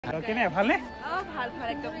কেনে ভালনে ভাল ভাল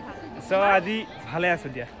একদম ভাল সো আজি ভালে আছো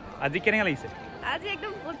দিয়া আজি কেনে লাগিছে আজি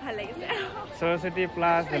একদম বহুত ভাল লাগিছে সৰস্বতী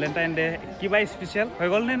প্লাস ভ্যালেন্টাইন ডে কিবা স্পেশাল হৈ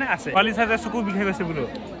গল নে আছে কালি সাজে সুকু বিখাই গৈছে বুলো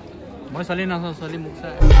মই চলি না চলি মুখ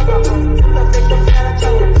চাই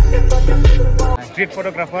স্ট্রিট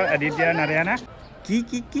ফটোগ্রাফার আদিত্য নারায়ণা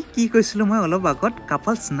কি কৈছিলো মই অলপ আগত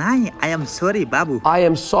কাপলস নাই I am sorry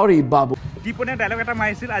Babu টিপনে dialog এটা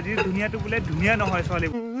মাৰিছিল আজি দুনিয়াটো বুলে ধুনিয়া নহয় চলি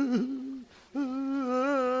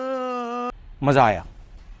মজা আয়া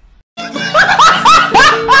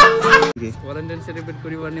Valentine celebrate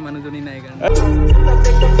কৰিবাৰনি মানুহজনী নাই কাৰণ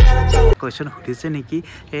কোৱেশ্চন সুধিছে নেকি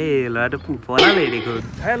এই লৰাটো পুপলালে দেখো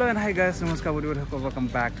হেল্ল এণ্ড হাই গাইস নমস্কাৰ welcome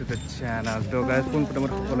back to the channel তো গাইস কোন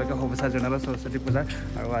প্ৰথমত সকলোকে শুভেচ্ছা জনালো সৰস্বতী পূজা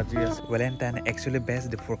আৰু আজি আছে Valentine actually best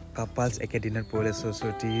day for couples একে দিনৰ পৰে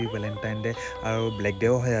সৰস্বতী Valentine day আৰু ব্লেক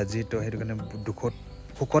ডেও হয় আজি তো হেতু কাৰণে দুখত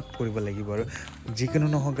ফকত কৰিব লাগিব আৰু যিকোনো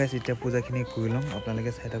নহক গাইস এতিয়া পূজাখিনি কৰি লম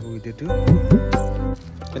আপোনালোকে চাই থাকক ভিডিওটো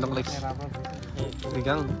কেনেকুৱা লাগিছে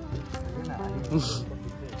বিগাং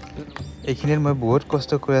এইখিনিত মই বহুত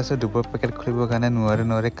কষ্ট কৰি আছো দুবৰ পেকেট খুলিবৰ কাৰণে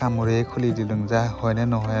নোৱাৰে কামৰে খুলি দিলুং যা হয় নে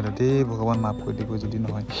নহয় আৰু দেই ভগৱান মাফ কৰি দিব যদি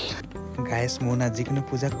নহয় গাইস মোৰ না যিকোনো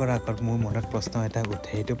পূজা কৰাৰ আগত মোৰ মনত প্ৰশ্ন এটা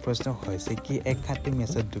উঠে এইটো প্ৰশ্ন হৈছে কি এক খাটি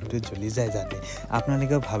মেছত দুবটো জ্বলি যায় যাতে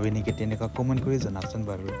আপোনালোকে ভাবে নেকি তেনেকুৱা কমেন্ট কৰি জনাবচোন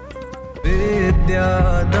বাৰু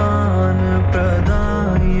বিদ্যাদান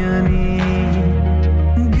প্ৰদায়নি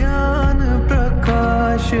জ্ঞান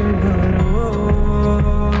প্ৰকাশ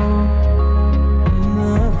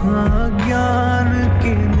ज्ञान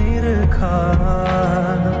के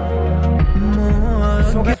निरखार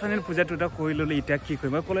ফাইনেল পূজাটো এটা কৰি ললে এতিয়া কি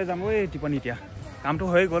কৰিম মই কলে যাম ঐ টিপনি এতিয়া কামটো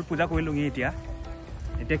হৈ গল পূজা কৰি লঙি এতিয়া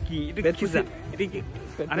কি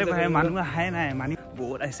আরে ভাই মানুহ আহে নাই মানে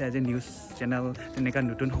বহুত আহিছে আজি নিউজ চেনেল তেনেকা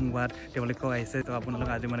নতুন সংবাদ তেওঁলোকে আহিছে তো আপোনালোক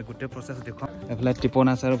আজি মানে গোটেই প্ৰচেছ দেখুৱাম এফালে টিপন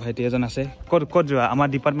আছে আৰু ভাইটি এজন আছে ক'ত যোৱা আমাৰ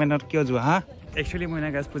ডিপাৰ্টমেণ্টত কিয় যোৱা হা একচুৱেলি মই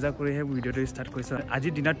গাইজ পূজা কৰিহে ভিডিঅ'টো ষ্টাৰ্ট কৰিছোঁ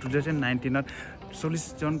আজিৰ দিনত 2019ত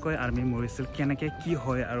 40জনকৈ আৰ্মি মৰিছিল কেনেকৈ কি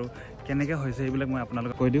হয় আৰু কেনেকৈ হৈছে এইবিলাক মই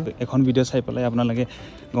আপোনালোকক কৈ দিওঁ এখন ভিডিঅ' চাই পেলাই আপোনালোকে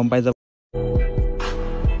গম পাই যাব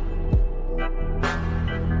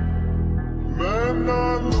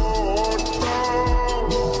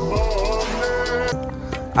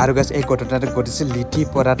আৰু গাইজ এই ঘটনাটো ঘটিছিল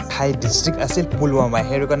লিটিপৰা ঠাই ডিষ্ট্ৰিক্ট আছিল পুলৱামা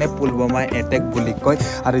সেইটো কাৰণে পুলৱামা এটেক বুলি কয়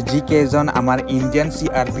আৰু যিকেইজন আমাৰ ইণ্ডিয়ান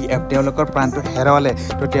CRPF তেওঁলোকৰ প্ৰাণটো হেৰুৱালে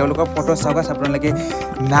তো তেওঁলোকৰ ফটো চাওক আপোনালোকে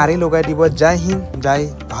নাৰী লগাই দিব জয় হিন্দ জয়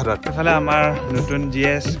ভাৰত এফালে আমাৰ নতুন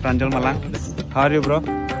GS Pranjal Mala how are U bro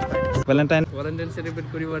Valentine celebrate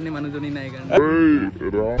কৰিবাৰনি মানুহজনী নাই কাৰণ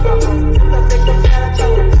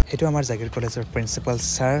হেতু আমাৰ জাগিৰ কলেজৰ প্ৰিন্সিপাল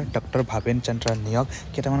স্যাৰ ডক্টৰ ভাবেন চন্দ্ৰ নিয়োগ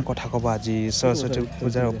কেইটামান কথা ক'ব আজি সৰস্বতী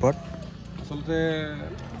পূজাৰ ওপৰত আসলতে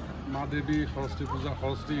মা দেৱী সৰস্বতী পূজা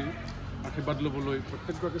সৰস্বতীৰ আশীৰ্বাদ ল'বলৈ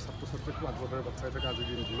প্ৰত্যেকগৰাকী ছাত্ৰ ছাত্ৰীক আগ্ৰহেৰে বাট চাই থাকে আজিৰ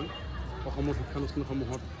দিনটোলৈ অসমৰ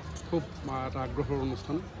শিক্ষানুষ্ঠানসমূহত খুব এটা আগ্ৰহৰ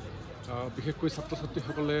অনুষ্ঠান বিশেষকৈ ছাত্ৰ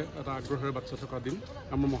ছাত্ৰীসকলে এটা আগ্ৰহেৰে বাট চাই থকা দিন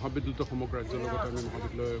আমাৰ মহাবিদ্যালয়টো সমগ্ৰ ৰাজ্যৰ লগতে আমি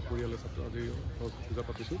মহাবিদ্যালয় পৰিয়ালে ছাত্ৰ আজি সৰস্বতী পূজা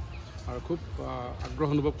পাতিছোঁ আৰু খুব আগ্ৰহ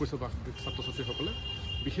অনুভৱ কৰিছে ছাত্ৰ ছাত্ৰীসকলে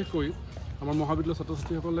বিশেষকৈ আমাৰ মহাবিদ্যালয়ৰ ছাত্ৰ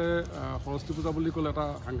ছাত্ৰীসকলে সৰস্বতী পূজা বুলি ক'লে এটা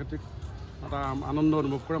সাংঘাতিক এটা আনন্দ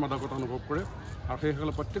অনুভৱ কৰে মাদকতা অনুভৱ কৰে আৰু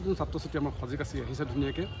সেইসকলে প্ৰত্যেকজন ছাত্ৰ ছাত্ৰী আমাৰ সজি কাচি আহিছে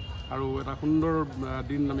ধুনীয়াকৈ আৰু এটা সুন্দৰ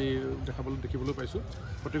দিন আমি দেখিবলৈ পাইছোঁ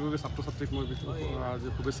প্ৰত্যেকগৰাকী ছাত্ৰ ছাত্ৰীক মই আজি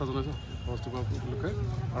শুভেচ্ছা জনাইছোঁ সৰস্বতী পূজা উপলক্ষে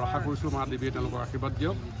আৰু আশা কৰিছোঁ মা দেৱীয়ে তেওঁলোকৰ আশীৰ্বাদ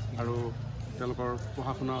দিয়ক আৰু তেওঁলোকৰ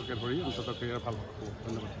পঢ়া শুনাকে ধৰি অন্ততঃ কেৰিয়াৰ ভাল হ'ব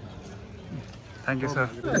ধন্যবাদ Thank you, sir.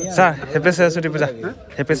 Sir, happy Saraswati Puja.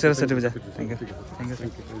 Happy Saraswati Puja. Thank you.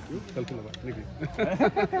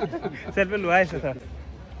 Selfie luai sir.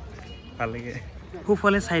 Palage.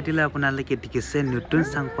 Hopefully saidile আপোনালোকে দেখিছে নতুন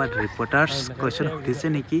সংবাদ ৰিপৰ্টাৰ্ছ কোৱেশ্চন সুধিছে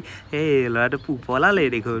নেকি এই লৰাটো পুপলালে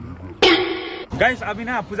দেখোন গাইস আমি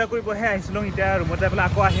না পূজা কৰিবহে আহিছিলো এতিয়া ৰুমত যাই পেলাই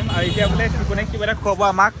আকৌ আহিম আৰু এতিয়া বোলে কোনে কিবা এটা খোৱাব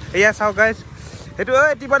আমাক এয়া চাও গাইস হেতু ঐ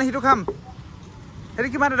টিপনি হিটো খাম হেৰি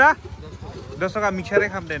কিমান দাদা 10 টকা মিক্সাৰে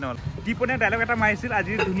খাম দে নল টিপনে ডায়লগ এটা মাৰিছিল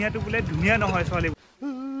আজি দুনিয়াটো বুলে ধুনিয়া নহয় চলি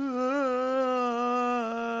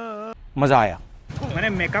মজা আয়া মানে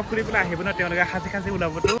মেকআপ কৰি পেলাই আহিব না তেওঁলোকে খাজি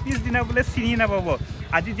ওলাব তো পিছ দিনা বুলে চিনি নাপাব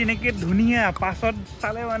আজি যেনেকে ধুনিয়া পাছত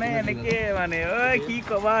চালে মানে এনেকে মানে ঐ কি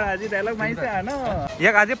কবা আজি ডায়লগ মাৰিছে ন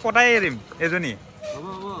ইয়াক আজি পটাই এৰিম এজনী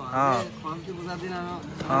সৰস্বতী পূজা দিন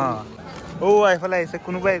ও আইফালে আহিছে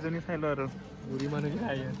কোনোবা এজনী চাই ল আৰু বুঢ়ী মানুহ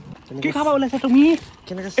কি খাবা ওলাইছে তুমি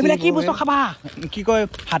এইবিলাক কি বস্তু খাবা কি কয়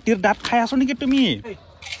হাতীৰ দাঁত খাই আছো নেকি তুমি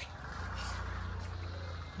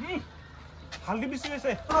হালদি বেছি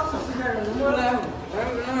হৈছে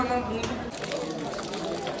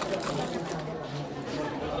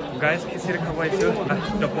গাইস খিচিৰি খাব আহিছো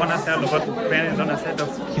দপন আছে আৰু লগত ফ্ৰেণ্ড এজন আছে তো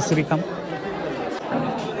খিচিৰি খাম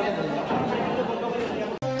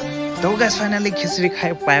তো গাইজ ফাইনেলি খিচিৰি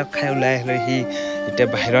খাই পায়স খাই ওলাই আহিলোঁ সি এতিয়া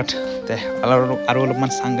বাহিৰত আৰু অলপমান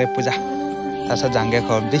চাংগে পূজা তাৰপিছত যাংগে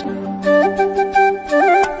ঘৰত দেই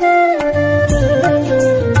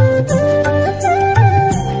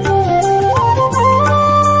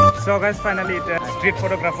So guys, finally it street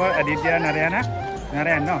photographer Aditya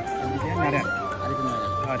Narayan no Aditya Narayan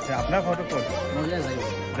acha apnar photo code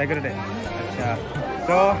Jagiroad acha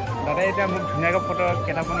so dada eta muk dhuniya ka photo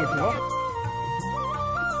keta pon uthibo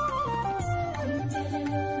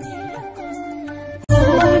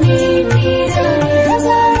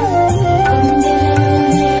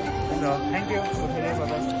so thank you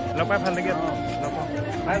lopai bhal lagi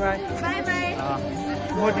bye bye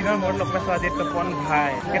মোৰ দিনৰ মোৰ লগ পাইছোঁ আজি তপন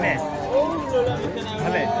ভাই কেনে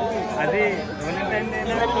ভালে আজি Valentine day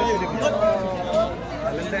না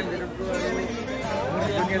ভেলেণ্টাইন ডে মোৰ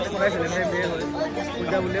দুনিয়াতে পঢ়াইছিলে মই বিয়ে হ'ল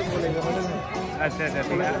পূজা বুলিয়ে ক'ব লাগিব আচ্ছা আচ্ছা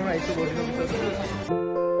ঠিক আছে মই আহিছোঁ বহুত দিনৰ পিছত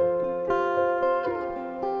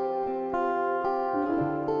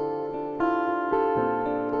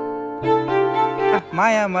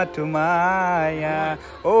माया मत माया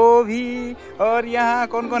ओ भी और यहाँ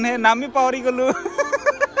कौन है नाम भी पावरी गलु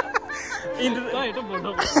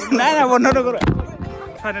নাই না বন্ধ নকৰো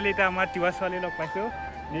ফাইনালি এটা আমাৰ টিৱা ছোৱালী লগ পাইছো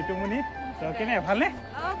নিতুমুনি তো কেনে ভালনে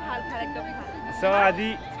ভাল ভাল একদম ভাল সো আজি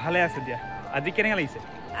ভালে আছে দিয়া আজি কেনে লাগিছে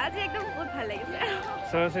আজি একদম বহুত ভাল লাগিছে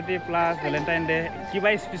সৰস্বতী প্লাস ভ্যালেন্টাইন ডে কিবা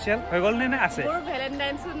স্পেশাল হৈ গল নে আছে মোৰ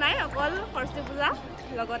ভ্যালেন্টাইন সু নাই অকল সৰস্বতী পূজা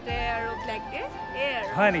লগতে আৰু ব্ল্যাক ডে এ আৰু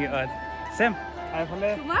হয় নেকি সেম আইফালে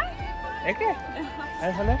তোমাৰ একে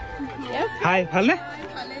আইফালে হাই ভালনে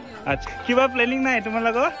আচ্ছা কিবা প্ল্যানিং নাই তোমাৰ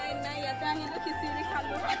লগত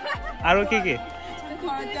আৰু কি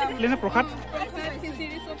প্লেনে প্ৰসাদ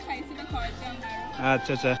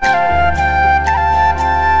আচ্ছা আচ্ছা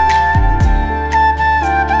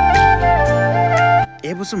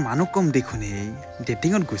এই বছৰ মানুহ কম দেখোন এই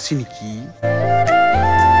ডেটিঙত গৈছে নেকি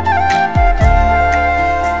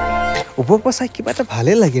ওপৰ চাই কিবা এটা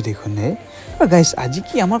ভালে লাগে দেখোন গাইজ আজি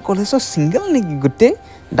কি আমাৰ কলেজৰ চিংগল নেকি গোটেই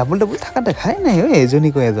ডাবল ডাবল থকা দেখাই নাই এজনী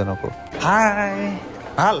কৈ এজনকো হাই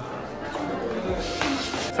ভাল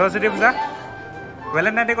সৰস্বতী পূজা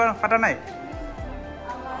ভেলেণ্টাইন ডে পাতা নাই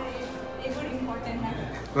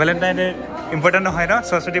ভেলেণ্টাইন ডে ইম্পৰ্টেণ্ট নহয় ন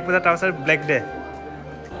সৰস্বতী পূজা তাৰপিছত ব্লেক ডে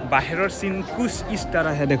বাহিৰৰ চিন কুছ ইষ্টাৰ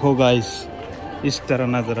আহে দেখো গাইজ ইষ্টাৰৰ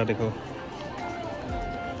নাজাৰা দেখো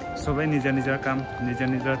সবে নিজৰ নিজৰ কাম নিজৰ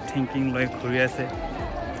নিজৰ থিংকিং লৈ ঘূৰি আছে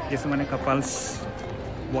কিছুমানে কাপালছ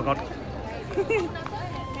ৱৰ্কআউট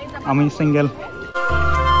আমি চিংগল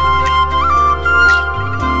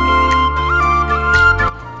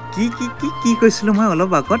কি কি কি কি কৈছিলো মই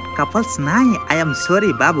অলপ আগত কাপালছ নাই আই এম সৰি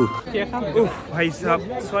বাবু ভাই সাহেব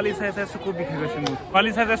ছোৱালী চাই চাই চকু বিষাই গৈছে মোৰ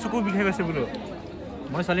ছোৱালী চাই চাই চকু বিষাই গৈছে বোলো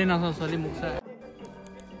মই ছোৱালী নাচাওঁ ছোৱালী মোক চাই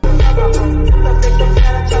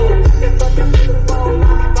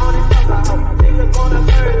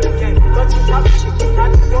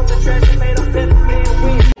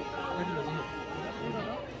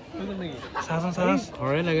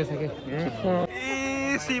ঘৰে লাগে চাগে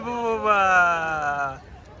শিৱ বাবা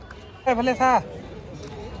এইফালে চা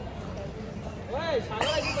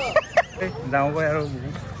যাওঁ গৈ আৰু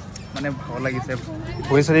মানে ভাগ লাগিছে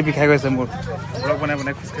ভৰি চৰি বিষাই গৈছে মোৰ ব্লগ বনাই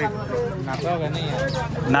বনাই খোজকাঢ়ি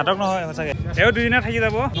নাটক নহয় সঁচাকৈ এও দুদিনা থাকি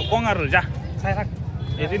যাব নকওঁ আৰু যা চাই থাক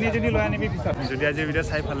এজনী লৈ আনিবি পিছত যদি আজি ভিডিঅ'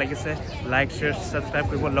 চাই ভাল লাগিছে লাইক শ্বেয়াৰ ছাবস্ক্ৰাইব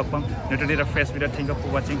কৰিব লগ পাম নতুন এটা fresh video' thank U for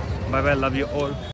ৱাচিং bye bye love you all